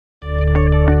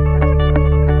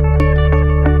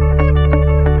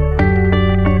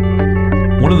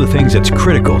things that's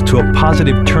critical to a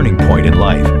positive turning point in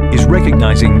life is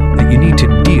recognizing that you need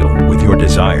to deal with your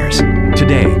desires.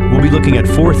 Today, we'll be looking at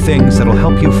 4 things that'll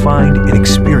help you find and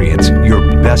experience your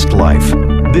best life.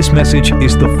 This message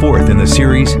is the 4th in the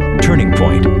series, Turning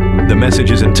Point. The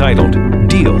message is entitled,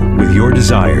 Deal with Your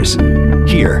Desires.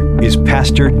 Here is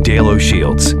Pastor Dale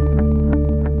O'Shields.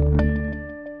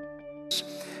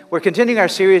 We're continuing our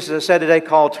series, as I said today,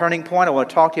 called Turning Point. I want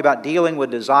to talk to you about dealing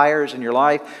with desires in your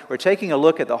life. We're taking a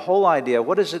look at the whole idea.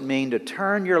 What does it mean to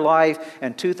turn your life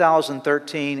in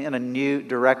 2013 in a new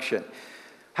direction?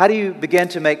 How do you begin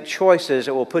to make choices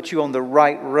that will put you on the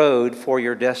right road for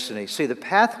your destiny? See, the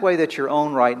pathway that you're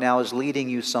on right now is leading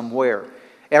you somewhere.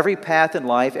 Every path in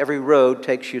life, every road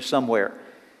takes you somewhere.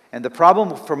 And the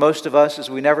problem for most of us is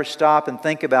we never stop and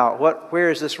think about where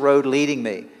is this road leading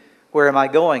me? Where am I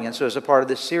going? And so as a part of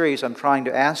this series, I'm trying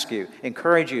to ask you,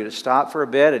 encourage you to stop for a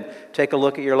bit and take a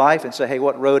look at your life and say, hey,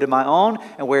 what road am I on?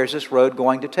 And where is this road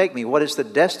going to take me? What is the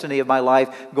destiny of my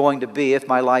life going to be if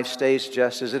my life stays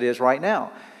just as it is right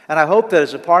now? And I hope that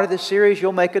as a part of this series,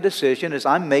 you'll make a decision, as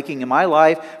I'm making in my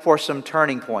life, for some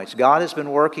turning points. God has been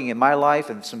working in my life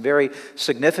in some very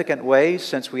significant ways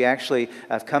since we actually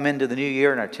have come into the new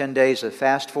year in our 10 days of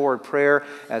fast forward prayer.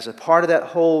 As a part of that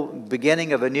whole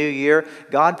beginning of a new year,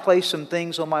 God placed some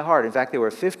things on my heart. In fact, there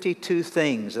were 52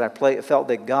 things that I felt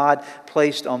that God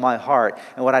placed on my heart.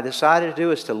 And what I decided to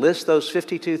do is to list those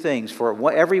 52 things.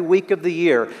 For every week of the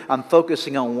year, I'm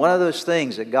focusing on one of those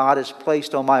things that God has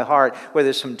placed on my heart, where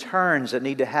there's some turns that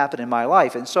need to happen in my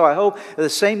life. And so I hope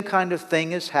the same kind of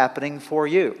thing is happening for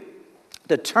you.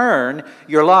 To turn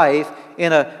your life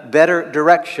in a better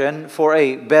direction for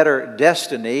a better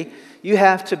destiny, you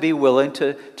have to be willing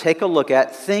to take a look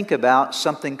at, think about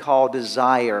something called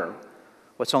desire.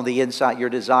 What's on the inside, your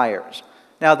desires.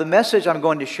 Now, the message I'm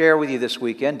going to share with you this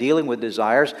weekend, dealing with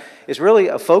desires, is really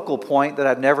a focal point that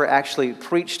I've never actually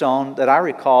preached on that I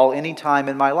recall any time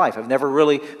in my life. I've never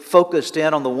really focused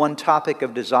in on the one topic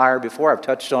of desire before. I've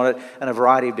touched on it in a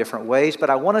variety of different ways,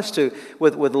 but I want us to,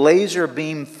 with laser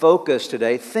beam focus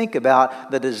today, think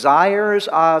about the desires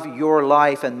of your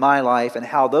life and my life and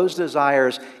how those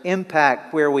desires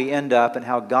impact where we end up and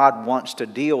how God wants to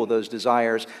deal with those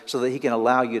desires so that He can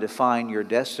allow you to find your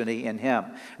destiny in Him.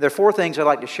 There are 4 things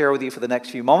I'd like to share with you for the next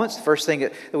few moments. The first thing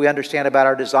that we understand about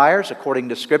our desires, according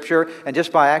to Scripture, and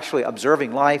just by actually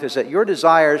observing life, is that your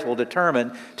desires will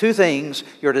determine 2 things.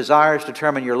 Your desires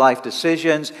determine your life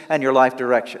decisions and your life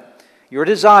direction. Your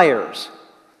desires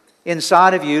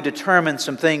inside of you determine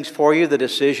some things for you, the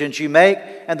decisions you make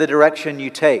and the direction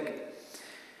you take.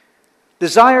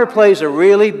 Desire plays a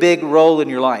really big role in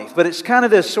your life, but it's kind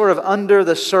of this sort of under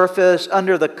the surface,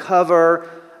 under the cover,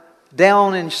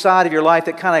 down inside of your life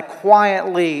that kind of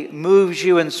quietly moves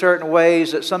you in certain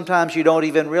ways that sometimes you don't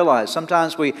even realize.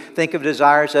 Sometimes we think of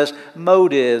desires as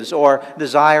motives, or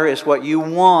desire is what you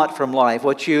want from life,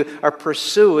 what you are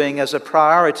pursuing as a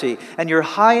priority. And your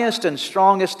highest and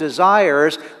strongest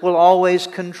desires will always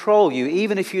control you.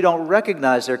 Even if you don't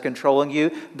recognize they're controlling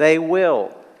you, they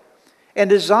will. And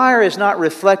desire is not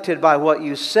reflected by what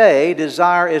you say.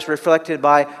 Desire is reflected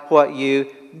by what you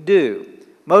do.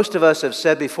 Most of us have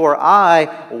said before,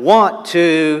 I want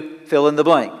to fill in the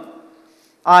blank.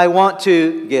 I want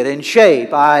to get in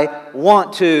shape. I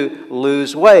want to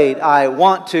lose weight. I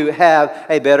want to have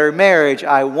a better marriage.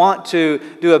 I want to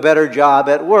do a better job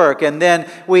at work. And then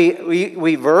we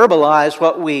verbalize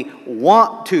what we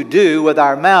want to do with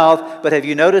our mouth. But have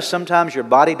you noticed sometimes your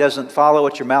body doesn't follow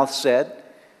what your mouth said?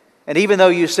 And even though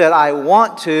you said, I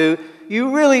want to,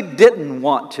 you really didn't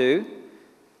want to.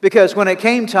 Because when it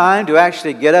came time to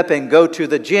actually get up and go to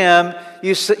the gym,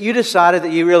 you decided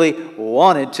that you really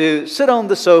wanted to sit on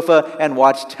the sofa and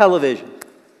watch television.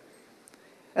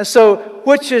 And so,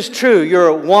 which is true?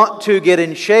 Your want to get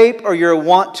in shape or your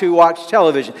want to watch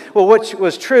television? Well, which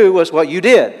was true was what you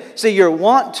did. See, your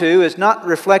want to is not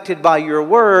reflected by your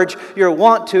words. Your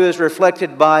want to is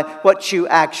reflected by what you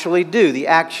actually do, the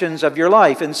actions of your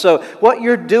life. And so, what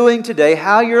you're doing today,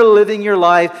 how you're living your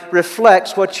life,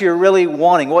 reflects what you're really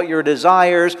wanting, what your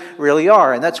desires really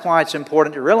are. And that's why it's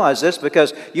important to realize this,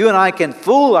 because you and I can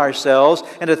fool ourselves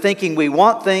into thinking we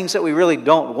want things that we really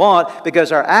don't want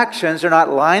because our actions are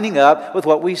not lining up with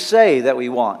what we say that we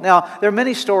want. Now, there are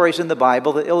many stories in the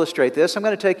Bible that illustrate this. I'm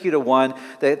going to take you to one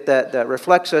that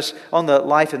reflects us on the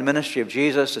life and ministry of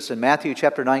Jesus. It's in Matthew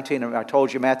chapter 19. I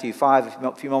told you Matthew 5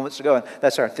 a few moments ago, and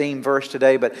that's our theme verse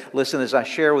today. But listen as I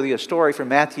share with you a story from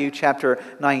Matthew chapter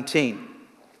 19.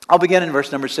 I'll begin in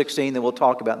verse number 16, then we'll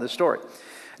talk about this story.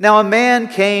 Now a man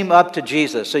came up to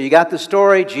Jesus. So you got the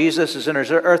story. Jesus is in his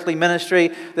earthly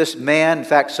ministry. This man, in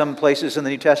fact, some places in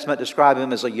the New Testament describe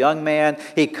him as a young man.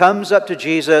 He comes up to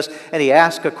Jesus and he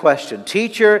asks a question.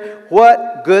 Teacher,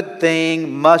 what good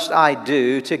thing must I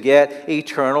do to get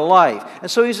eternal life?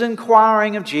 And so he's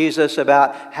inquiring of Jesus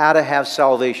about how to have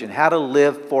salvation, how to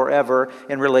live forever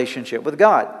in relationship with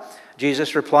God.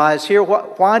 Jesus replies here,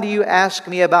 why do you ask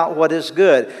me about what is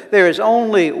good? There is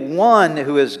only one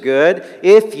who is good.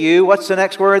 If you, what's the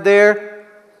next word there?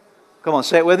 Come on,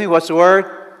 say it with me. What's the word?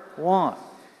 Want.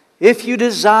 If you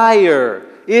desire,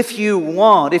 if you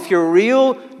want, if your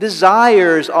real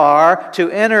desires are to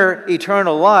enter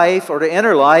eternal life or to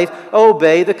enter life,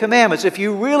 obey the commandments. If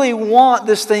you really want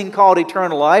this thing called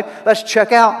eternal life, let's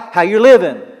check out how you're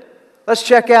living. Let's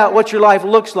check out what your life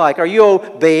looks like. Are you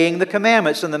obeying the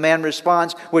commandments? And the man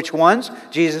responds, which ones?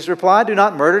 Jesus replied, do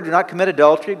not murder, do not commit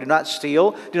adultery, do not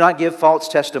steal, do not give false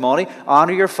testimony,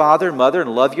 honor your father and mother,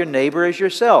 and love your neighbor as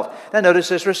yourself. Now notice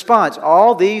his response,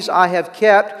 all these I have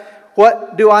kept.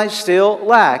 What do I still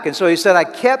lack? And so he said, I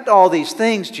kept all these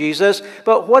things, Jesus,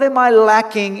 but what am I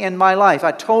lacking in my life?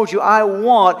 I told you I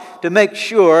want to make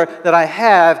sure that I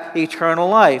have eternal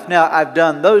life. Now, I've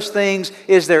done those things.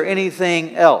 Is there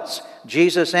anything else?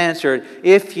 Jesus answered,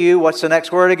 if you, what's the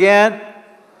next word again?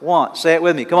 Want. Say it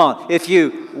with me. Come on. If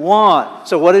you want.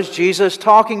 So what is Jesus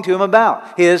talking to him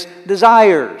about? His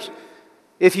desires.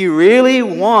 If you really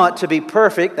want to be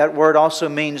perfect, that word also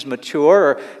means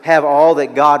mature or have all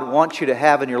that God wants you to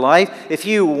have in your life. If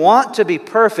you want to be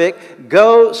perfect,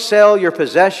 go sell your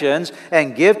possessions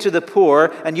and give to the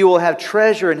poor, and you will have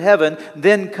treasure in heaven.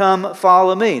 Then come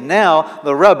follow me. Now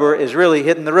the rubber is really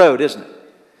hitting the road, isn't it?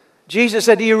 Jesus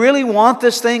said, do you really want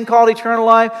this thing called eternal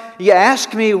life? You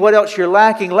ask me what else you're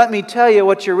lacking. Let me tell you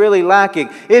what you're really lacking.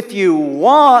 If you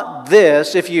want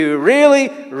this, if you really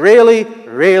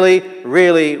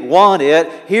want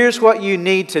it, here's what you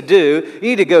need to do. You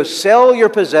need to go sell your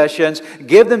possessions,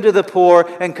 give them to the poor,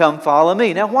 and come follow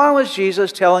me. Now, why was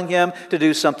Jesus telling him to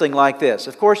do something like this?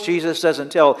 Of course, Jesus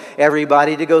doesn't tell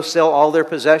everybody to go sell all their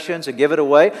possessions and give it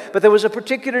away, but there was a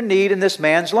particular need in this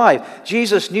man's life.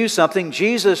 Jesus knew something.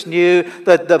 Jesus knew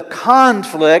that the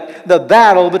conflict, the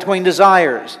battle between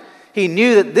desires. He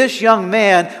knew that this young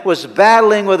man was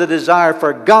battling with a desire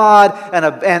for God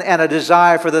and a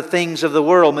desire for the things of the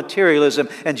world, materialism.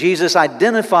 And Jesus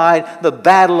identified the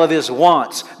battle of his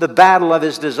wants, the battle of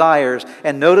his desires.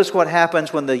 And notice what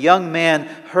happens when the young man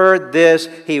heard this.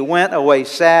 He went away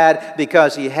sad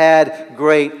because he had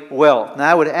great wealth. Now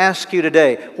I would ask you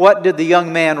today, what did the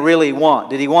young man really want?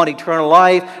 Did he want eternal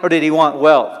life or did he want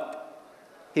wealth?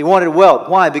 He wanted wealth.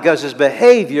 Why? Because his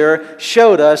behavior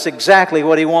showed us exactly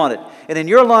what he wanted. And in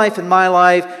your life and my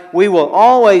life, we will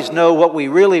always know what we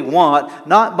really want,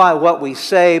 not by what we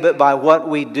say, but by what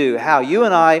we do. How you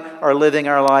and I are living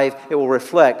our life, it will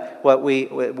reflect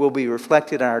it will be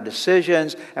reflected in our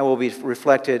decisions and will be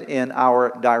reflected in our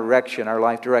direction, our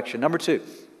life direction. Number 2,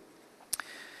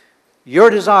 your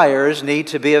desires need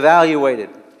to be evaluated.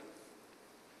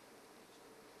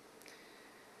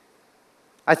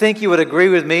 I think you would agree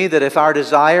with me that if our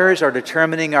desires are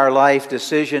determining our life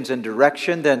decisions and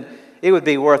direction, then it would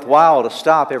be worthwhile to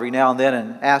stop every now and then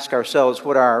and ask ourselves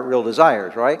what are our real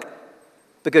desires, right?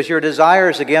 Because your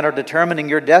desires, again, are determining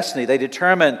your destiny. They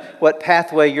determine what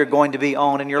pathway you're going to be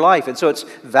on in your life. And so it's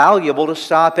valuable to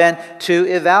stop and to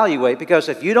evaluate. Because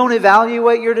if you don't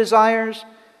evaluate your desires,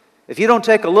 if you don't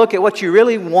take a look at what you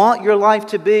really want your life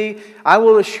to be, I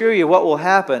will assure you what will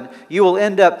happen. You will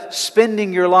end up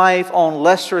spending your life on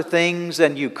lesser things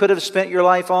than you could have spent your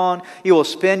life on. You will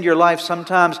spend your life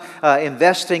sometimes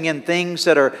investing in things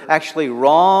that are actually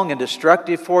wrong and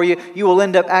destructive for you. You will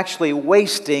end up actually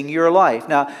wasting your life.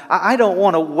 Now, I don't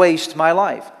want to waste my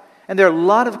life. And there are a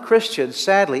lot of Christians,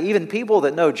 sadly, even people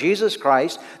that know Jesus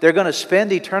Christ, they're going to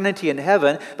spend eternity in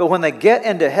heaven, but when they get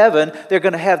into heaven, they're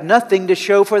going to have nothing to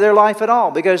show for their life at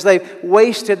all because they've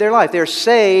wasted their life. They're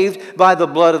saved by the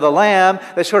blood of the Lamb.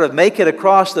 They sort of make it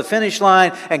across the finish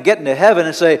line and get into heaven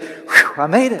and say, whew, I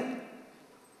made it.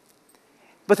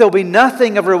 But there'll be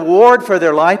nothing of reward for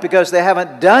their life because they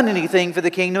haven't done anything for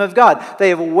the kingdom of God. They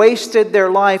have wasted their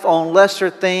life on lesser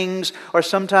things or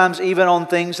sometimes even on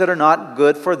things that are not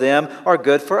good for them or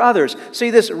good for others.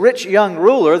 See, this rich young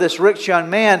ruler, this rich young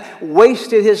man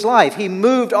wasted his life. He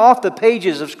moved off the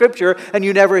pages of Scripture and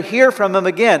you never hear from him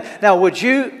again. Now, would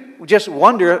you just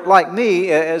wonder, like me,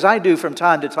 as I do from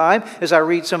time to time, as I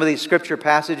read some of these Scripture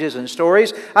passages and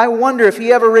stories, I wonder if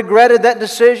he ever regretted that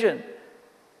decision.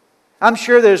 I'm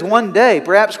sure there's one day,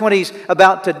 perhaps when he's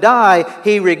about to die,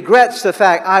 he regrets the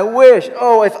fact, I wish,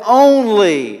 if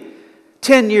only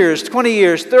 10 years, 20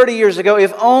 years, 30 years ago,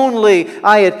 if only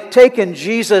I had taken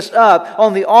Jesus up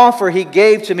on the offer He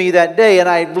gave to me that day, and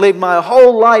I lived my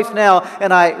whole life now,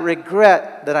 and I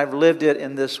regret that I've lived it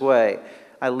in this way.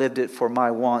 I lived it for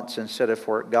my wants instead of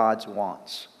for God's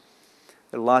wants.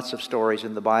 There are lots of stories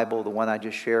in the Bible. The one I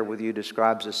just shared with you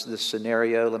describes this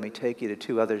scenario. Let me take you to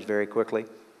two others very quickly.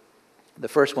 The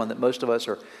first one that most of us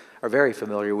are very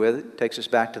familiar with takes us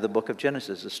back to the book of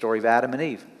Genesis, the story of Adam and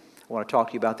Eve. I want to talk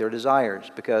to you about their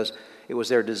desires because it was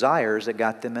their desires that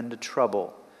got them into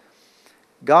trouble.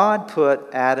 God put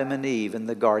Adam and Eve in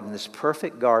the garden, this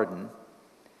perfect garden,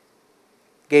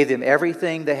 gave them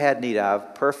everything they had need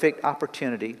of, perfect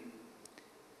opportunity,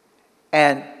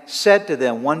 and said to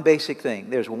them one basic thing.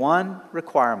 There's one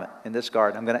requirement in this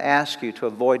garden. I'm going to ask you to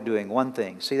avoid doing one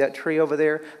thing. See that tree over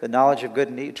there? The knowledge of good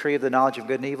and tree of the knowledge of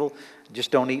good and evil?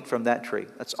 Just don't eat from that tree.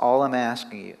 That's all I'm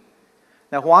asking you.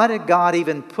 Now, why did God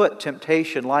even put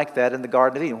temptation like that in the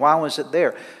Garden of Eden? Why was it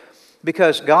there?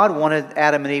 Because God wanted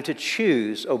Adam and Eve to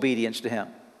choose obedience to Him.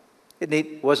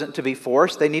 It wasn't to be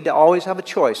forced. They need to always have a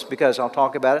choice because I'll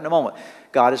talk about it in a moment.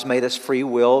 God has made us free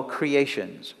will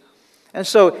creations. And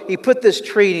so He put this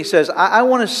tree and He says, I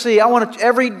want to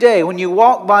every day when you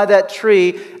walk by that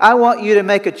tree, I want you to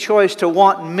make a choice to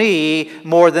want me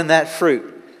more than that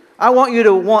fruit. I want you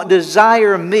to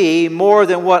desire me more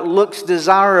than what looks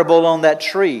desirable on that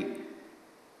tree.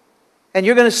 And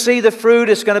you're going to see the fruit.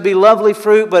 It's going to be lovely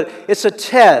fruit, but it's a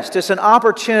test. It's an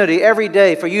opportunity every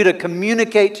day for you to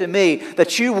communicate to me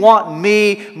that you want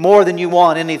me more than you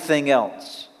want anything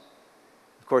else.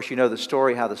 Of course, you know the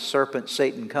story how the serpent,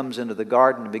 Satan, comes into the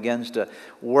garden and begins to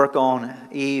work on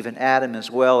Eve and Adam as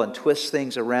well and twist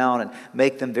things around and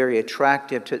make them very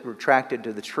attracted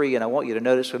to the tree. And I want you to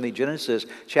notice with me Genesis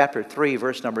chapter 3,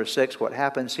 verse number 6, what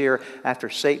happens here after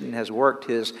Satan has worked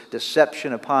his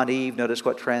deception upon Eve. Notice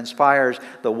what transpires.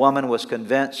 The woman was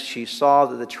convinced. She saw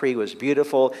that the tree was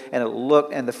beautiful and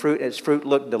its fruit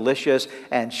looked delicious.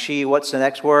 And she, what's the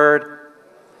next word?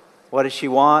 What did she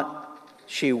want?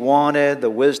 She wanted the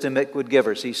wisdom it would give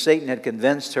her. See, Satan had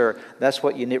convinced her that's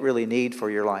what you really need for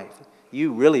your life.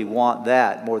 You really want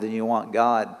that more than you want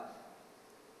God.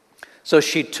 So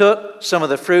she took some of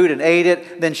the fruit and ate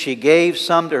it. Then she gave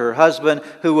some to her husband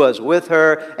who was with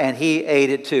her, and he ate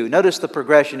it too. Notice the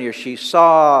progression here. She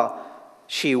saw,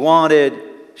 she wanted,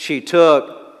 she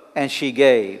took, and she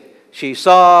gave. She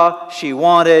saw, she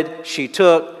wanted, she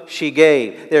took, she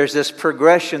gave. There's this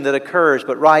progression that occurs,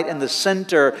 but right in the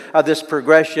center of this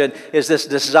progression is this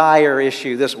desire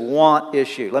issue, this want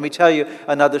issue. Let me tell you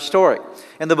another story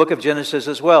in the book of Genesis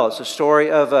as well. It's a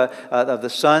story of the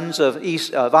sons of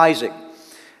Isaac.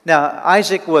 Now,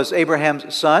 Isaac was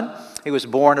Abraham's son. He was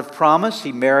born of promise.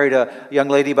 He married a young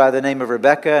lady by the name of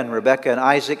Rebekah, and Rebekah and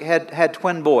Isaac had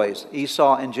twin boys,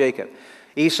 Esau and Jacob.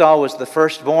 Esau was the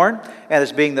firstborn, and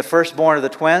as being the firstborn of the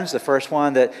twins, the first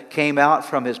one that came out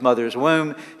from his mother's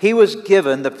womb, he was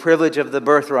given the privilege of the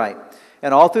birthright.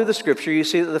 And all through the Scripture, you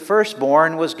see that the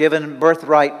firstborn was given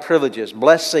birthright privileges,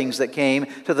 blessings that came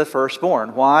to the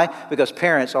firstborn. Why? Because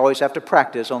parents always have to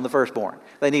practice on the firstborn.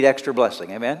 They need extra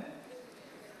blessing. Amen?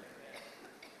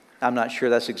 I'm not sure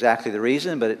that's exactly the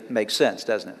reason, but it makes sense,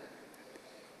 doesn't it?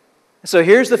 So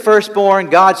here's the firstborn.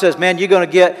 God says, man, they're going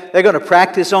to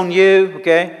practice on you,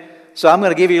 okay? So I'm going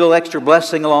to give you a little extra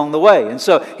blessing along the way. And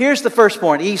so here's the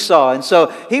firstborn, Esau. And so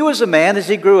he was a man, as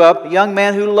he grew up, a young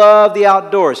man who loved the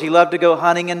outdoors. He loved to go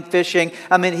hunting and fishing.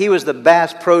 I mean, he was the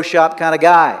Bass Pro Shop kind of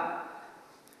guy.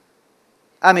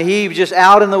 I mean, he was just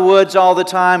out in the woods all the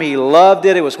time. He loved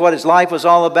it. It was what his life was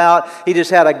all about. He just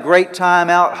had a great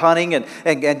time out hunting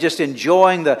and just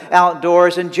enjoying the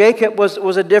outdoors. And Jacob was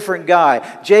a different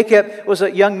guy. Jacob was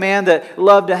a young man that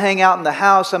loved to hang out in the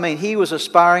house. I mean, he was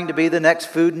aspiring to be the next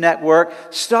Food Network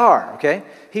star, okay?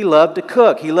 He loved to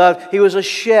cook. He was a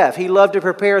chef. He loved to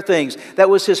prepare things. That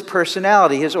was his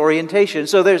personality, his orientation.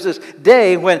 So there's this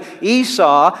day when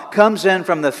Esau comes in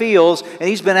from the fields and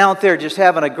he's been out there just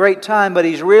having a great time, but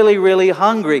he's really, really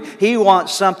hungry. He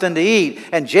wants something to eat.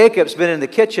 And Jacob's been in the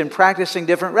kitchen practicing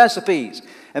different recipes.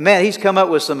 And man, he's come up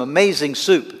with some amazing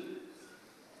soup.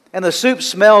 And the soup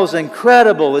smells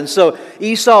incredible. And so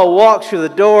Esau walks through the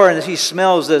door and he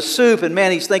smells this soup. And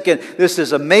man, he's thinking, this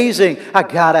is amazing. I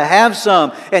got to have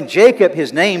some. And Jacob,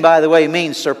 his name, by the way,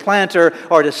 means supplanter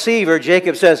or deceiver.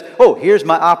 Jacob says, oh, here's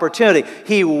my opportunity.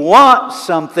 He wants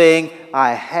something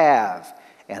I have.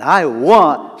 And I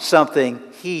want something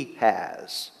he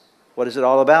has. What is it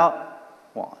all about?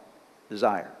 Want.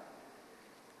 Desire.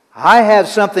 I have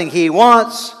something he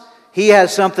wants. He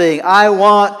has something I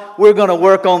want. We're going to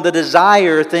work on the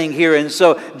desire thing here. And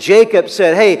so Jacob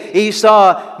said, hey,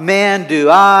 Esau, man, do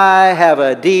I have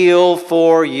a deal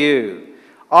for you.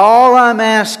 All I'm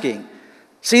asking,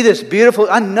 see this beautiful,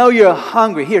 I know you're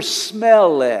hungry. Here,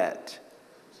 smell it.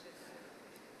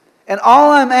 And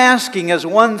all I'm asking is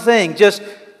one thing, just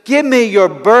give me your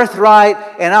birthright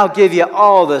and I'll give you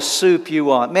all the soup you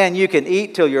want. Man, you can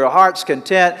eat till your heart's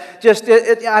content. Just,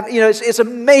 it's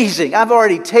amazing. I've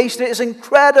already tasted it. It's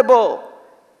incredible.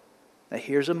 Now,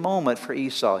 here's a moment for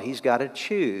Esau. He's got to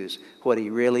choose what he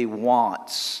really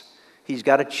wants. He's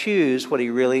got to choose what he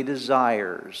really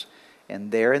desires. And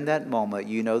there in that moment,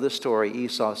 you know the story.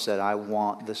 Esau said, I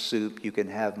want the soup. You can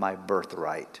have my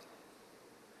birthright.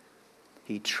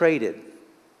 He traded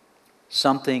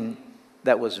something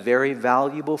that was very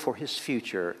valuable for his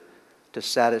future to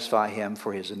satisfy him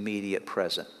for his immediate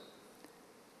present.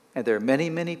 And there are many,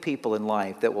 many people in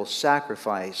life that will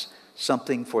sacrifice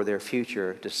something for their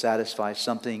future to satisfy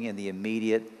something in the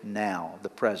immediate now, the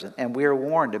present. And we are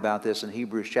warned about this in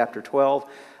Hebrews chapter 12,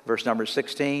 verse number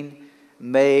 16.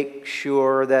 Make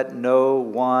sure that no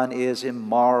one is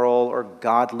immoral or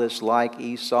godless like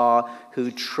Esau, who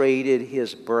traded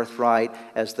his birthright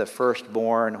as the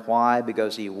firstborn. Why?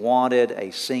 Because he wanted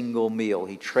a single meal.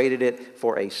 He traded it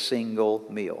for a single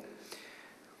meal.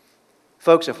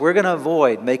 Folks, if we're going to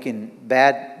avoid making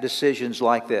bad decisions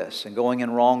like this and going in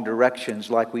wrong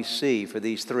directions like we see for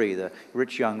these three, the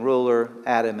rich young ruler,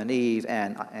 Adam and Eve,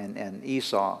 and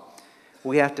Esau,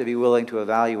 we have to be willing to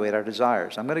evaluate our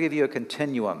desires. I'm going to give you a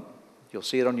continuum. You'll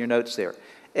see it on your notes there.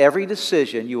 Every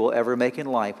decision you will ever make in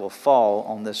life will fall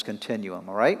on this continuum,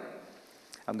 all right?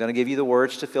 I'm going to give you the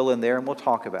words to fill in there, and we'll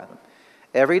talk about them.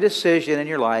 Every decision in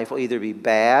your life will either be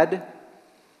bad,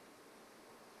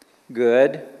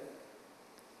 good,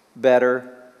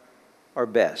 better, or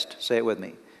best. Say it with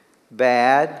me.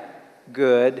 Bad,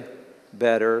 good,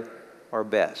 better, or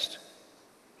best.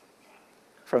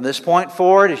 From this point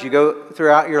forward, as you go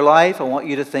throughout your life, I want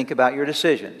you to think about your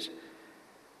decisions.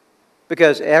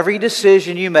 Because every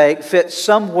decision you make fits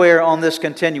somewhere on this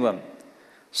continuum.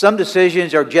 Some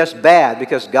decisions are just bad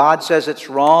because God says it's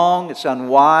wrong, it's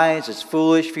unwise, it's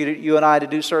foolish for you and I to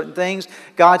do certain things.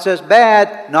 God says,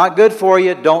 bad, not good for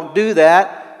you, don't do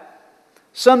that.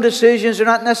 Some decisions are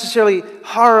not necessarily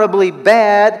horribly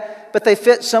bad, but they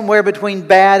fit somewhere between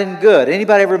bad and good.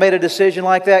 Anybody ever made a decision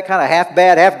like that, kind of half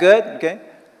bad, half good? Okay.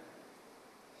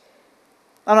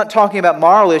 I'm not talking about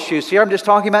moral issues here. I'm just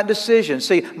talking about decisions.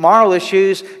 See, moral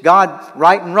issues, God,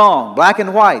 right and wrong, black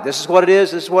and white. This is what it is,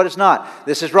 this is what it's not.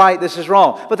 This is right, this is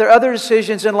wrong. But there are other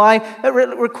decisions in life that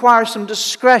require some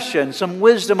discretion, some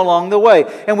wisdom along the way.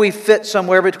 And we fit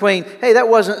somewhere between, hey, that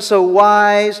wasn't so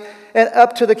wise, and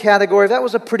up to the category, that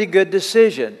was a pretty good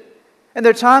decision. And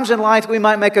there are times in life we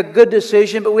might make a good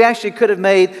decision, but we actually could have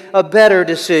made a better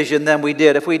decision than we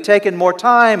did. If we'd taken more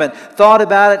time and thought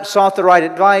about it, and sought the right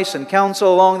advice and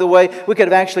counsel along the way, we could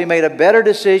have actually made a better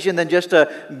decision than just a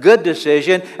good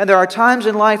decision. And there are times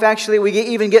in life, actually, we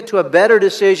even get to a better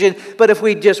decision, but if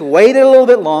we just waited a little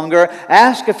bit longer,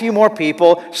 asked a few more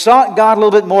people, sought God a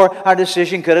little bit more, our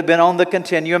decision could have been on the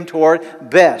continuum toward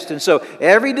best. And so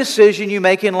every decision you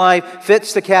make in life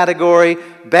fits the category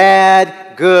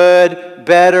bad, good,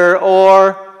 better,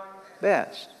 or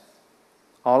best.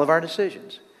 All of our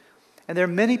decisions. And there are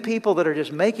many people that are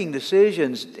just making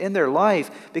decisions in their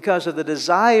life because of the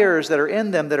desires that are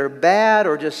in them that are bad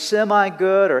or just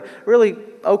semi-good or really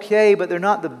okay, but they're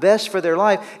not the best for their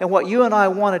life. And what you and I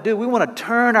want to do, we want to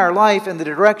turn our life in the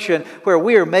direction where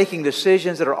we are making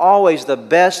decisions that are always the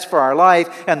best for our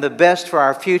life and the best for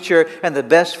our future and the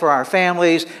best for our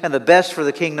families and the best for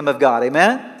the kingdom of God.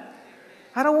 Amen?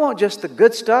 I don't want just the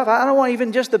good stuff. I don't want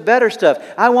even just the better stuff.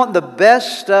 I want the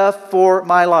best stuff for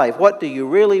my life. What do you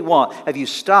really want? Have you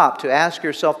stopped to ask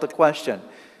yourself the question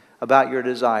about your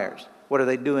desires? What are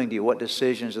they doing to you? What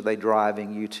decisions are they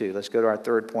driving you to? Let's go to our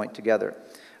third point together.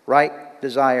 Right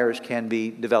desires can be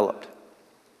developed.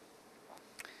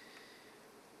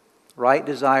 Right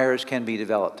desires can be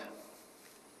developed.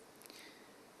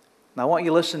 Now, I want you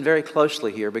to listen very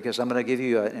closely here because I'm going to give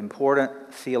you an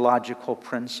important theological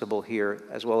principle here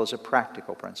as well as a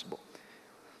practical principle.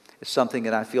 It's something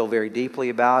that I feel very deeply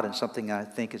about and something I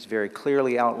think is very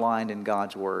clearly outlined in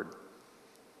God's Word.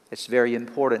 It's very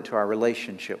important to our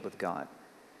relationship with God.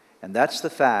 And that's the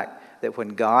fact that when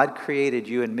God created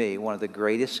you and me, one of the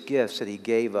greatest gifts that He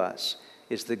gave us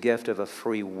is the gift of a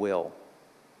free will.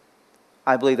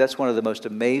 I believe that's one of the most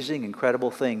amazing, incredible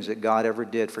things that God ever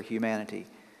did for humanity.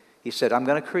 He said, I'm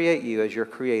going to create you as your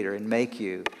creator and make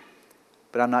you,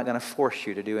 but I'm not going to force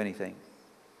you to do anything.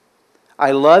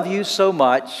 I love you so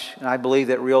much, and I believe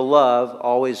that real love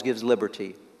always gives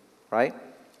liberty, right?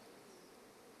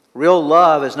 Real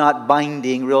love is not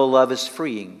binding, real love is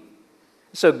freeing.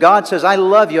 So God says, I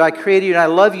love you, I created you, and I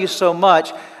love you so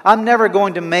much, I'm never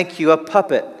going to make you a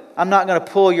puppet. I'm not going to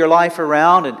pull your life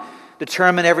around and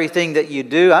determine everything that you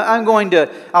do.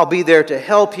 I'll be there to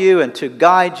help you and to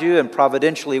guide you and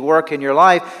providentially work in your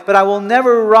life, but I will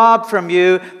never rob from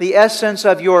you the essence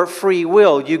of your free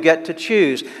will. You get to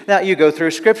choose. Now, you go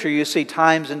through Scripture, you see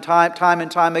time and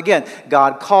time again,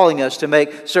 God calling us to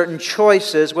make certain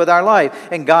choices with our life.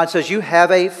 And God says, you have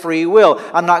a free will.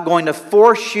 I'm not going to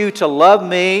force you to love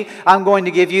me. I'm going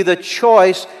to give you the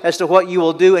choice as to what you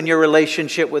will do in your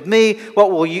relationship with me,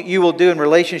 what you will do in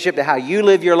relationship to how you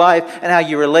live your life, and how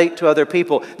you relate to other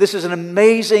people. This is an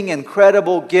amazing,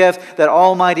 incredible gift that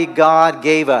Almighty God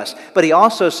gave us. But He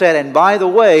also said, and by the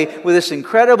way, with this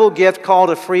incredible gift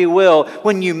called a free will,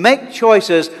 when you make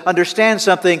choices, understand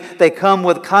something, they come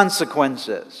with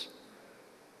consequences.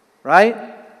 Right?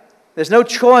 There's no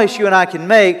choice you and I can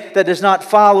make that does not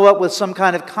follow up with some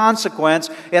kind of consequence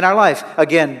in our life.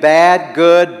 Again, bad,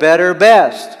 good, better,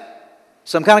 best.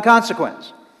 Some kind of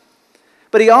consequence.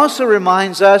 But He also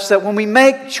reminds us that when we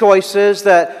make choices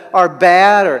that are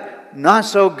bad or not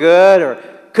so good or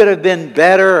could have been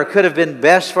better or could have been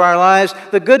best for our lives,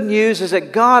 the good news is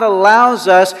that God allows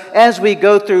us as we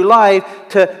go through life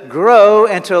to grow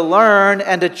and to learn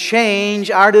and to change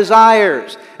our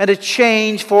desires and to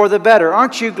change for the better.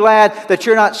 Aren't you glad that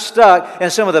you're not stuck in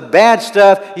some of the bad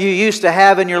stuff you used to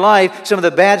have in your life, some of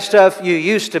the bad stuff you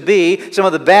used to be, some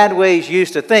of the bad ways you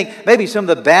used to think, maybe some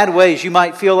of the bad ways you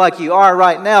might feel like you are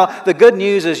right now? The good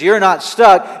news is you're not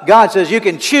stuck. God says you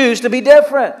can choose to be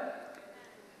different.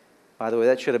 By the way,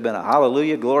 that should have been a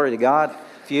hallelujah, glory to God.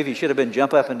 A few of you should have been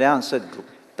jump up and down and said,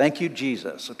 thank you,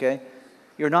 Jesus, okay?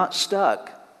 You're not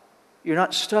stuck. You're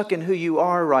not stuck in who you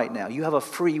are right now. You have a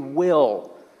free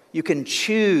will. You can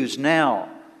choose now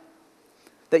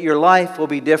that your life will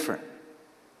be different.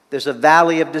 There's a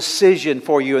valley of decision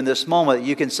for you in this moment.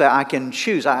 You can say, I can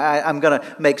choose. I'm going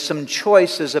to make some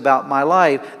choices about my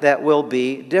life that will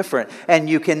be different. And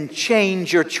you can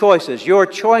change your choices. Your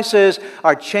choices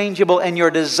are changeable and your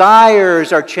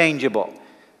desires are changeable.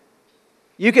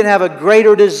 You can have a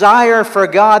greater desire for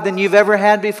God than you've ever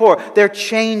had before. They're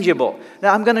changeable.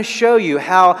 Now, I'm going to show you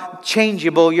how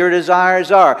changeable your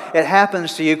desires are. It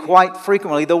happens to you quite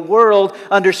frequently. The world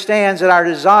understands that our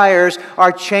desires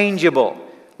are changeable.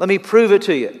 Let me prove it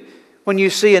to you. When you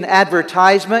see an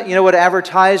advertisement, you know what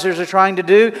advertisers are trying to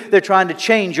do? They're trying to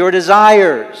change your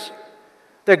desires.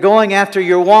 They're going after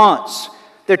your wants.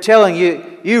 They're telling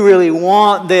you, you really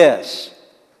want this.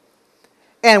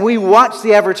 And we watch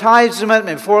the advertisement,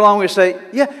 and before long we say,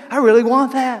 yeah, I really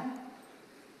want that.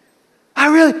 I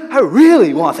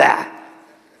really want that.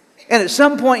 And at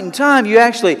some point in time, you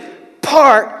actually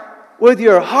part with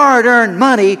your hard-earned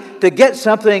money to get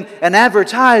something an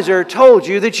advertiser told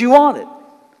you that you wanted.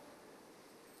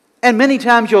 And many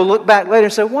times you'll look back later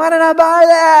and say, why did I buy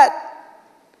that?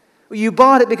 Well, you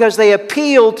bought it because they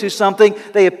appealed to something.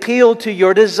 They appealed to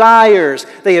your desires.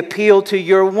 They appealed to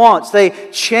your wants. They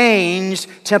changed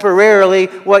temporarily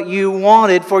what you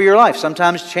wanted for your life.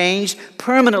 Sometimes changed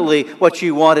permanently what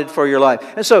you wanted for your life.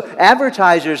 And so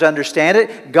advertisers understand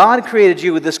it. God created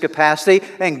you with this capacity,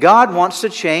 and God wants to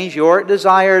change your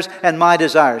desires and my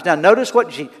desires. Now notice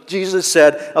what Jesus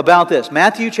said about this.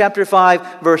 Matthew chapter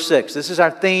 5, verse 6. This is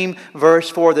our theme verse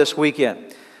for this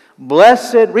weekend.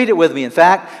 Blessed, read it with me in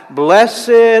fact, blessed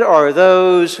are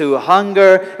those who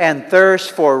hunger and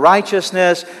thirst for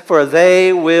righteousness, for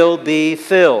they will be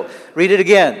filled. Read it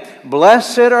again.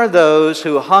 Blessed are those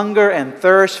who hunger and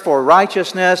thirst for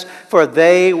righteousness, for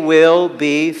they will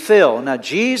be filled. Now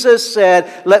Jesus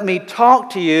said, let me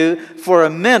talk to you for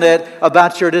a minute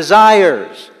about your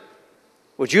desires.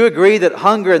 Would you agree that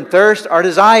hunger and thirst are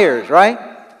desires, right?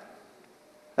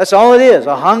 That's all it is.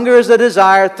 A hunger is a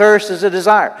desire, thirst is a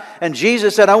desire. And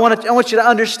Jesus said, I want you to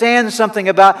understand something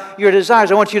about your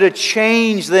desires. I want you to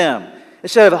change them.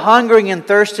 Instead of hungering and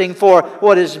thirsting for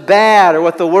what is bad or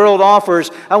what the world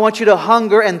offers, I want you to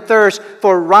hunger and thirst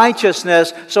for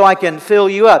righteousness so I can fill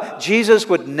you up. Jesus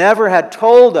would never have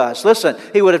told us, listen,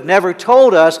 He would have never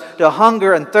told us to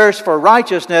hunger and thirst for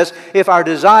righteousness if our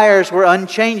desires were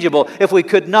unchangeable, if we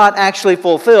could not actually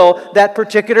fulfill that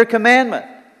particular commandment.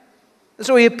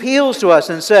 So He appeals to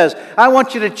us and says, I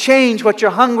want you to change what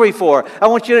you're hungry for. I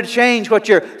want you to change what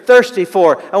you're thirsty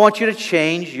for. I want you to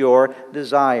change your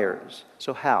desires.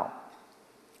 So how?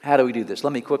 How do we do this?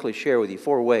 Let me quickly share with you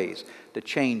 4 ways to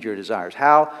change your desires.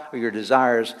 How are your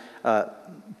desires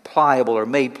pliable or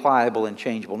made pliable and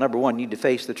changeable? Number 1, you need to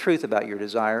face the truth about your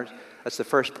desires. That's the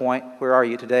first point. Where are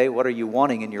you today? What are you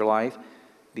wanting in your life?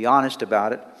 Be honest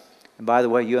about it. And by the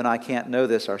way, you and I can't know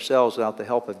this ourselves without the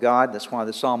help of God. That's why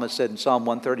the psalmist said in Psalm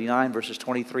 139, verses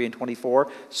 23 and 24,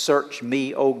 "Search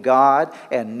me, O God,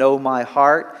 and know my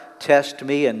heart. Test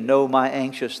me and know my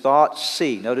anxious thoughts.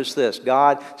 See," notice this,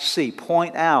 God, see,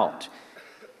 point out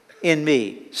in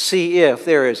me. See if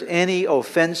there is any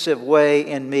offensive way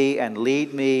in me and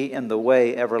lead me in the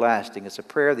way everlasting. It's a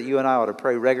prayer that you and I ought to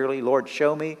pray regularly. Lord,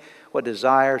 show me what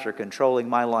desires are controlling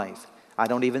my life. I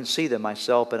don't even see them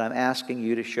myself, but I'm asking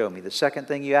you to show me. The second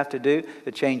thing you have to do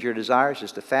to change your desires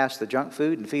is to fast the junk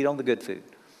food and feed on the good food.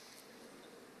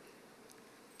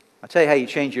 I'll tell you how you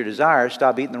change your desires.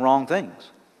 Stop eating the wrong things.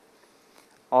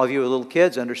 All of you with little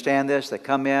kids understand this. They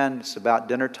come in, it's about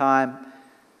dinner time.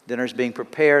 Dinner's being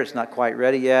prepared, it's not quite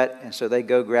ready yet, and so they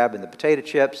go grabbing the potato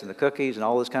chips and the cookies and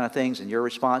all those kind of things, and your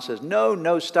response is,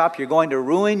 no, stop, you're going to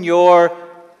ruin your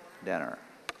dinner.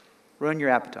 Ruin your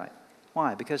appetite.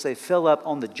 Why? Because they fill up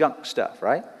on the junk stuff,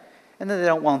 right? And then they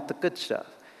don't want the good stuff.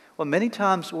 Well, many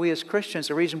times we as Christians,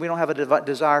 the reason we don't have a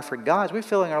desire for God is we're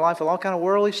filling our life with all kind of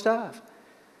worldly stuff.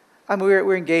 I mean,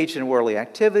 we're engaged in worldly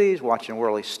activities, watching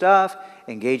worldly stuff,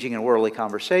 engaging in worldly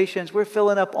conversations. We're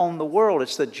filling up on the world.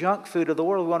 It's the junk food of the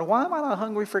world. We wonder, why am I not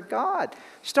hungry for God?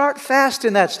 Start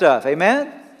fasting that stuff.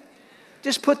 Amen?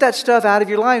 Just put that stuff out of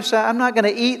your life. Say, I'm not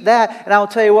going to eat that. And I'll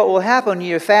tell you what will happen when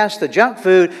you fast the junk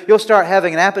food. You'll start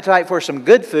having an appetite for some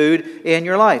good food in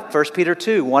your life. 1 Peter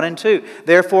 2, 1 and 2.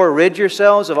 Therefore, rid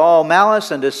yourselves of all malice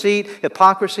and deceit,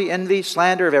 hypocrisy, envy,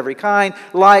 slander of every kind.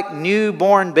 Like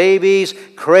newborn babies,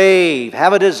 crave,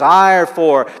 have a desire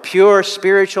for pure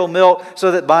spiritual milk,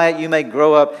 so that by it you may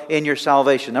grow up in your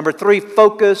salvation. Number 3,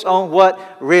 focus on what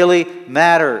really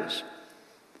matters.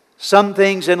 Some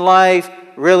things in life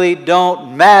really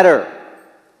don't matter.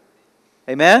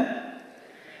 Amen?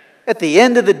 At the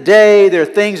end of the day, there are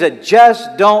things that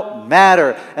just don't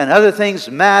matter, and other things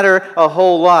matter a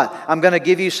whole lot. I'm going to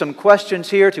give you some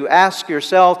questions here to ask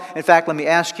yourself. In fact, let me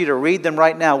ask you to read them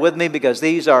right now with me, because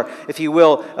these are, if you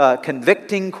will,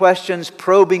 convicting questions,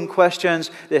 probing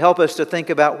questions that help us to think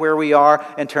about where we are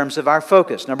in terms of our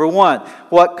focus. Number 1,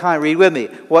 read with me,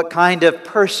 what kind of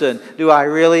person do I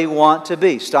really want to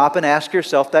be? Stop and ask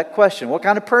yourself that question. What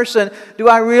kind of person do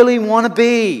I really want to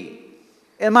be?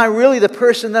 Am I really the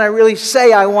person that I really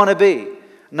say I want to be?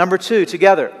 Number 2,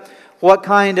 together. What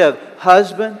kind of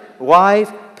husband,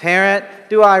 wife, parent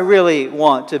do I really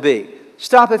want to be?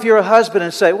 Stop if you're a husband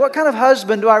and say, what kind of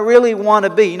husband do I really want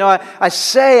to be? You know, I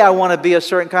say I want to be a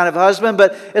certain kind of husband,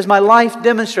 but as my life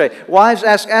demonstrates? Wives,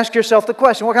 ask yourself the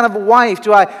question, what kind of wife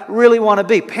do I really want to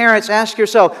be? Parents, ask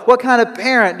yourself, what kind of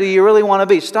parent do you really want to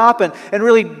be? Stop and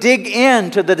really dig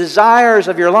into the desires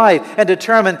of your life and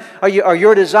determine, are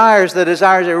your desires the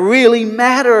desires that really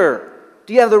matter?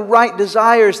 Do you have the right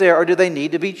desires there, or do they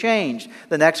need to be changed?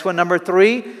 The next one, number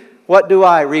 3,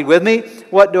 read with me,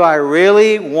 what do I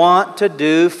really want to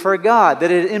do for God?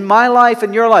 That in my life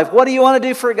and your life, what do you want to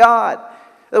do for God?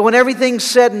 That when everything's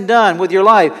said and done with your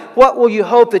life, what will you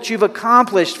hope that you've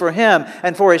accomplished for Him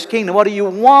and for His kingdom? What do you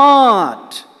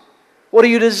want? What do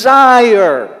you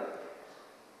desire?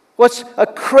 What's a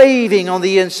craving on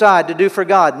the inside to do for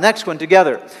God? Next one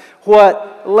together. What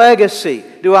legacy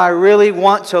do I really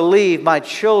want to leave my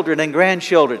children and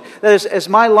grandchildren? That is, as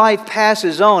my life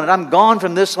passes on and I'm gone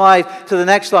from this life to the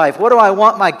next life, what do I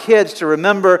want my kids to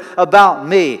remember about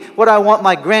me? What do I want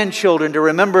my grandchildren to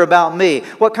remember about me?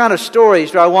 What kind of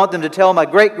stories do I want them to tell my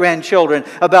great-grandchildren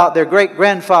about their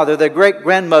great-grandfather, their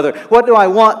great-grandmother? What do I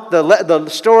want the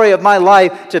story of my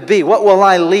life to be? What will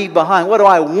I leave behind? What do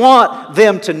I want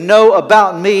them to know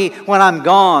about me when I'm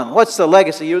gone? What's the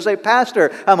legacy? You say,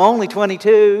 Pastor, I'm only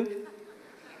 22.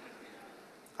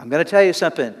 I'm going to tell you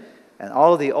something, and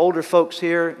all of the older folks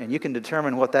here, and you can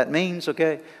determine what that means,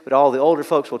 okay? But all the older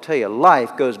folks will tell you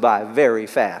life goes by very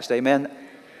fast. Amen?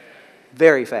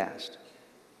 Very fast.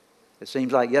 It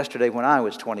seems like yesterday when I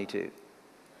was 22.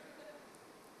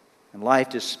 And life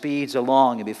just speeds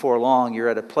along, and before long you're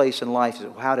at a place in life,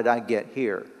 how did I get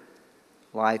here?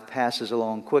 Life passes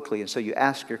along quickly, and so you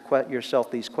ask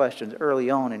yourself these questions early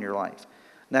on in your life.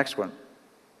 Next one.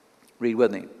 Read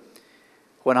with me.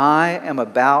 When I am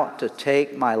about to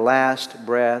take my last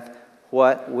breath,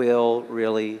 what will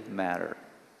really matter?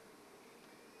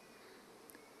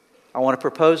 I want to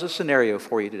propose a scenario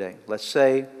for you today. Let's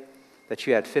say that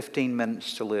you had 15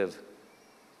 minutes to live.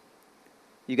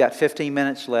 You got 15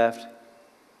 minutes left.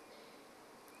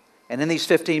 And in these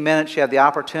 15 minutes, you have the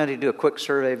opportunity to do a quick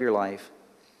survey of your life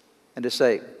and to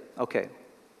say, okay,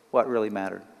 what really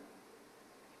mattered?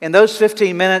 In those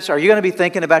 15 minutes, are you going to be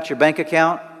thinking about your bank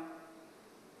account?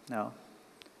 No.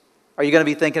 Are you going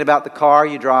to be thinking about the car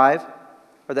you drive,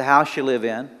 or the house you live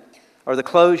in, or the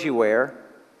clothes you wear?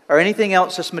 or anything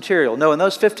else that's material. No, in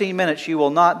those 15 minutes, you will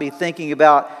not be thinking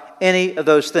about any of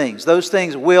those things. Those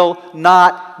things will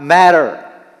not matter.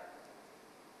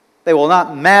 They will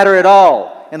not matter at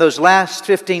all in those last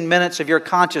 15 minutes of your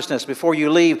consciousness before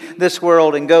you leave this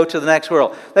world and go to the next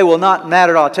world. They will not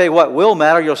matter at all. I'll tell you what will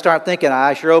matter. You'll start thinking,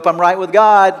 I sure hope I'm right with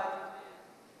God.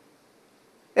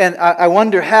 And I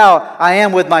wonder how I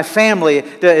am with my family.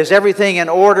 Is everything in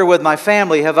order with my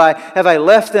family? Have I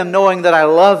left them knowing that I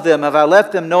love them? Have I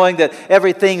left them knowing that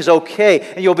everything's okay?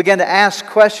 And you'll begin to ask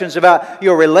questions about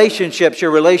your relationships,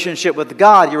 your relationship with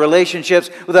God, your relationships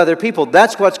with other people.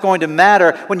 That's what's going to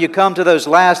matter when you come to those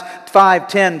last 5,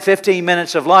 10, 15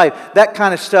 minutes of life. That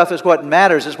kind of stuff is what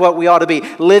matters. It's what we ought to be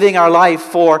living our life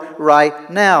for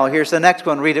right now. Here's the next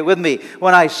one. Read it with me.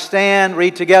 When I stand,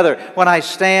 read together. When I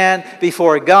stand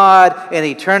before God in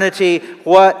eternity,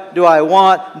 what do I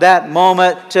want that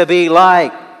moment to be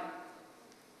like?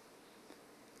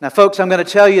 Now, folks, I'm going to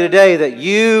tell you today that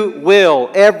you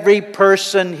will, every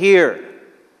person here.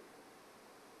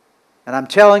 And I'm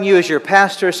telling you as your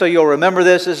pastor, so you'll remember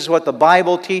this. This is what the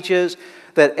Bible teaches,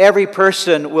 that every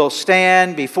person will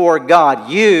stand before God.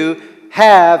 You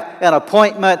have an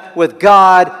appointment with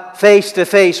God face to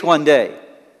face one day.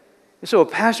 So,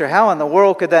 Pastor, how in the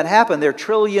world could that happen? There are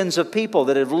trillions of people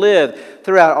that have lived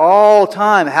throughout all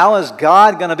time. How is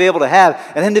God going to be able to have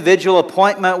an individual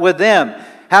appointment with them?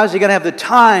 How is He going to have the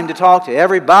time to talk to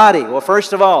everybody? Well,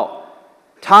 first of all,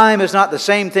 time is not the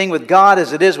same thing with God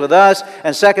as it is with us.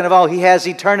 And second of all, He has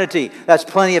eternity. That's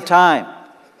plenty of time.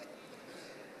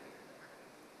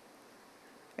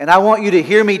 And I want you to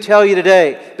hear me tell you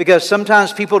today, because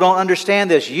sometimes people don't understand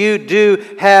this. You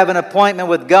do have an appointment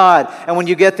with God. And when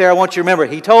you get there, I want you to remember,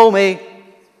 He told me.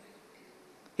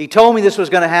 He told me this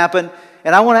was going to happen.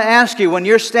 And I want to ask you, when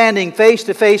you're standing face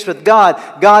to face with God,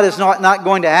 God is not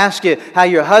going to ask you how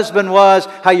your husband was,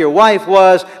 how your wife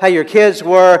was, how your kids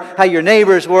were, how your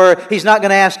neighbors were. He's not going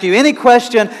to ask you any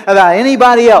question about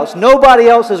anybody else. Nobody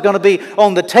else is going to be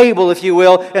on the table, if you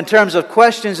will, in terms of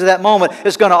questions at that moment.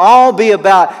 It's going to all be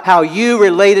about how you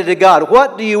related to God.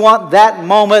 What do you want that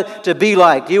moment to be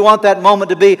like? Do you want that moment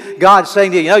to be God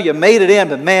saying to you, you made it in,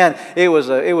 but man, it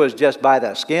was just by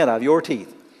the skin of your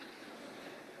teeth.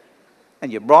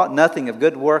 And you brought nothing of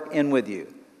good work in with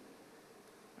you?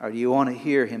 Or do you want to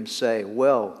hear Him say,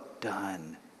 well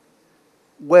done,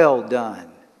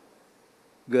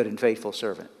 good and faithful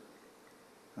servant?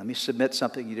 Let me submit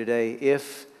something to you today.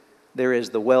 If there is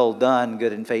the well done,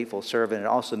 good and faithful servant, it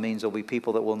also means there will be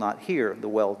people that will not hear the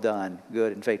well done,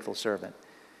 good and faithful servant.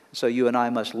 So you and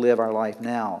I must live our life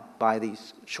now by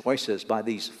these choices, by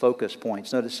these focus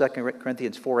points. Notice 2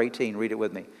 Corinthians 4:18. Read it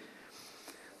with me.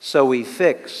 So we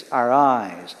fix our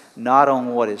eyes not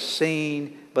on what is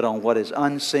seen, but on what is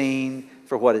unseen.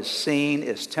 For what is seen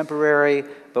is temporary,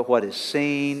 but what is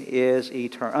seen is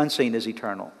unseen is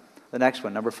eternal. The next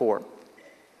one, number 4.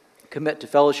 Commit to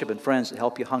fellowship and friends that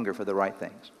help you hunger for the right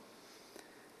things.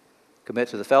 Commit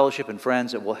to the fellowship and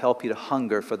friends that will help you to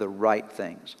hunger for the right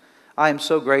things. I am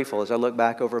so grateful as I look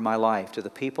back over my life to the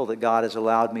people that God has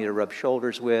allowed me to rub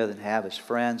shoulders with and have as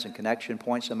friends and connection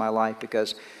points in my life,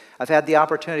 because I've had the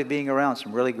opportunity of being around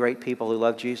some really great people who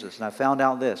love Jesus. And I found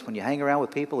out this: when you hang around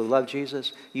with people who love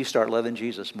Jesus, you start loving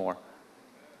Jesus more.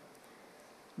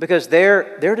 Because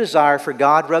their desire for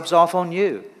God rubs off on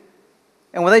you.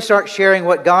 And when they start sharing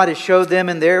what God has showed them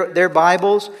in their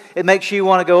Bibles, it makes you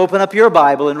want to go open up your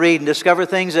Bible and read and discover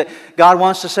things that God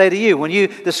wants to say to you. When you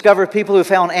discover people who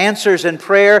found answers in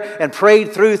prayer and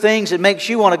prayed through things, it makes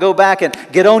you want to go back and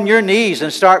get on your knees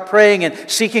and start praying and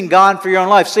seeking God for your own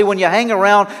life. See, when you hang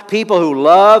around people who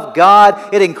love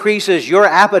God, it increases your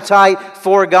appetite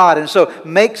for God. And so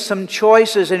make some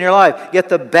choices in your life. Get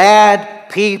the bad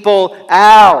people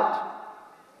out.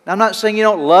 Now, I'm not saying you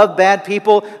don't love bad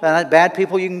people. Bad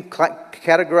people, you can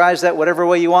categorize that whatever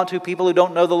way you want to. People who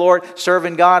don't know the Lord,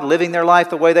 serving God, living their life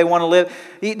the way they want to live.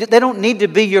 They don't need to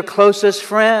be your closest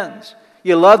friends.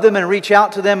 You love them and reach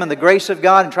out to them in the grace of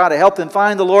God and try to help them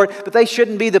find the Lord, but they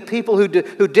shouldn't be the people who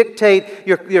dictate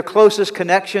your closest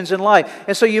connections in life.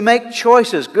 And so you make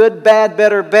choices, good, bad,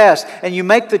 better, best, and you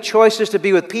make the choices to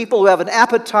be with people who have an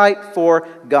appetite for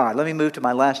God. Let me move to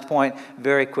my last point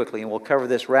very quickly, and we'll cover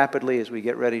this rapidly as we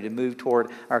get ready to move toward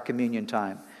our communion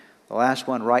time. The last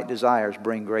one, right desires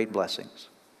bring great blessings.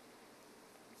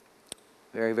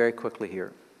 Very, very quickly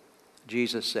here.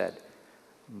 Jesus said,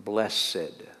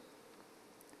 blessed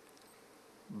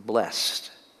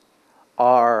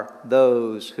are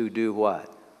those who do what?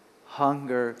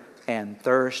 Hunger and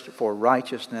thirst for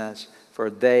righteousness, for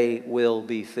they will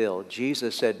be filled.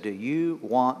 Jesus said, do you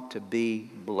want to be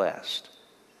blessed?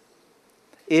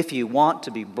 If you want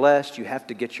to be blessed, you have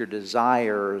to get your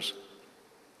desires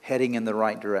heading in the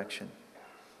right direction.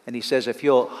 And he says, if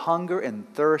you'll hunger and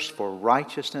thirst for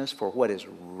righteousness, for what is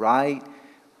right,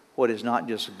 what is not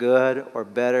just good or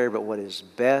better, but what is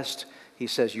best, he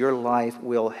says your life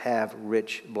will have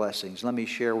rich blessings. Let me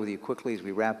share with you quickly as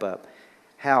we wrap up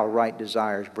how right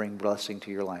desires bring blessing to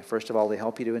your life. First of all, they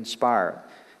help you to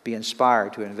be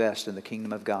inspired to invest in the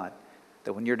kingdom of God.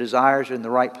 That when your desires are in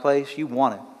the right place, you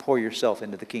want to pour yourself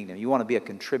into the kingdom. You want to be a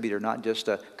contributor, not just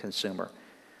a consumer.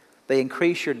 They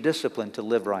increase your discipline to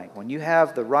live right. When you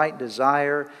have the right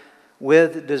desire,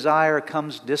 with desire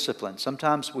comes discipline.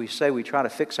 Sometimes we say we try to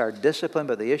fix our discipline,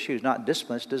 but the issue is not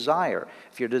discipline, it's desire.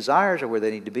 If your desires are where they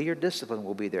need to be, your discipline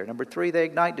will be there. Number 3, they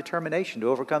ignite determination to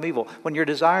overcome evil. When your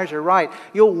desires are right,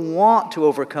 you'll want to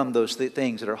overcome those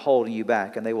things that are holding you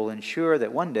back, and they will ensure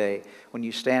that one day when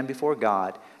you stand before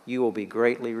God, you will be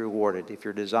greatly rewarded if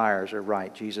your desires are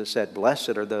right. Jesus said,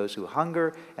 "Blessed are those who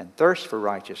hunger and thirst for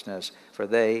righteousness, for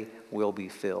they will be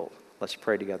filled." Let's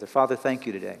pray together. Father, thank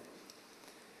you today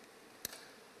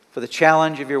for the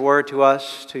challenge of your word to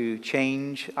us to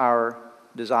change our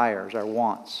desires, our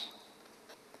wants.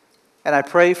 And I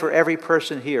pray for every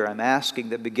person here, I'm asking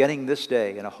that beginning this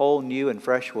day in a whole new and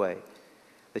fresh way,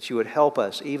 that you would help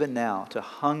us even now to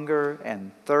hunger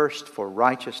and thirst for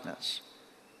righteousness,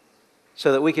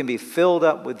 so that we can be filled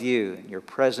up with you and your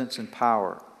presence and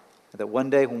power, and that one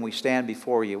day when we stand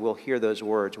before you, we'll hear those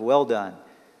words, "Well done,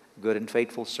 good and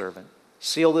faithful servant."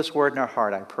 Seal this word in our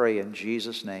heart, I pray in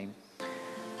Jesus' name.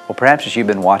 Well, perhaps as you've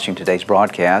been watching today's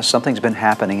broadcast, something's been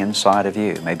happening inside of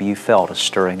you. Maybe you felt a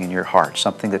stirring in your heart,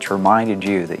 something that's reminded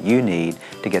you that you need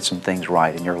to get some things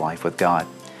right in your life with God.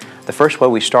 The first way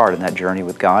we start in that journey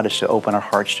with God is to open our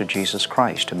hearts to Jesus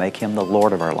Christ, to make Him the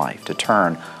Lord of our life, to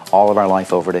turn all of our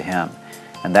life over to Him.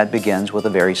 And that begins with a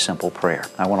very simple prayer.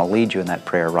 I want to lead you in that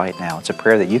prayer right now. It's a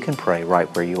prayer that you can pray right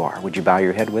where you are. Would you bow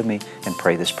your head with me and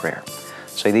pray this prayer?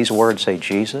 Say these words, say,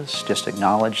 Jesus. Just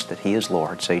acknowledge that He is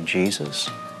Lord. Say, Jesus,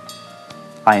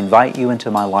 I invite you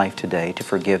into my life today to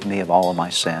forgive me of all of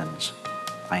my sins.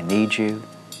 I need you.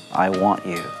 I want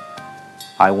you.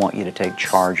 I want you to take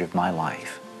charge of my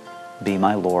life. Be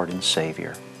my Lord and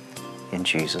Savior. In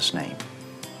Jesus' name.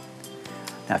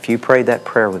 Now, if you prayed that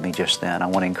prayer with me just then, I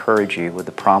want to encourage you with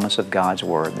the promise of God's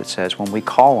Word that says when we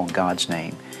call on God's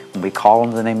name, when we call on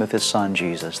the name of His Son,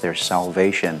 Jesus, there's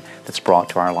salvation that's brought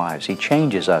to our lives. He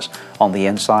changes us on the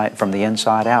inside, from the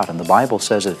inside out. And the Bible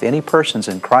says that if any person's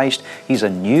in Christ, he's a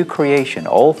new creation.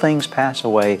 Old things pass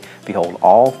away. Behold,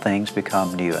 all things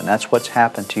become new. And that's what's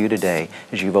happened to you today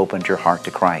as you've opened your heart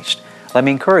to Christ. Let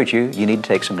me encourage you, you need to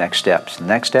take some next steps. The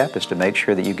next step is to make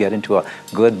sure that you get into a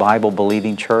good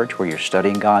Bible-believing church where you're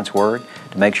studying God's Word,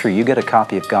 to make sure you get a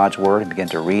copy of God's Word and begin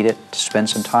to read it, to spend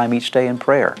some time each day in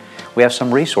prayer. We have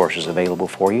some resources available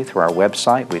for you through our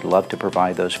website. We'd love to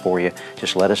provide those for you.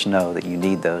 Just let us know that you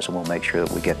need those and we'll make sure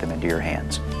that we get them into your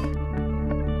hands.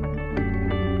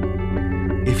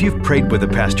 If you've prayed with a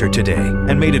pastor today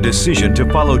and made a decision to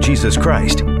follow Jesus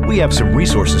Christ, we have some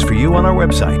resources for you on our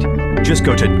website. Just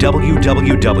go to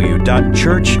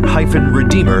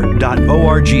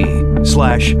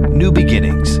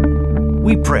www.church-redeemer.org/newbeginnings.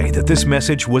 We pray that this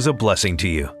message was a blessing to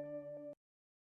you.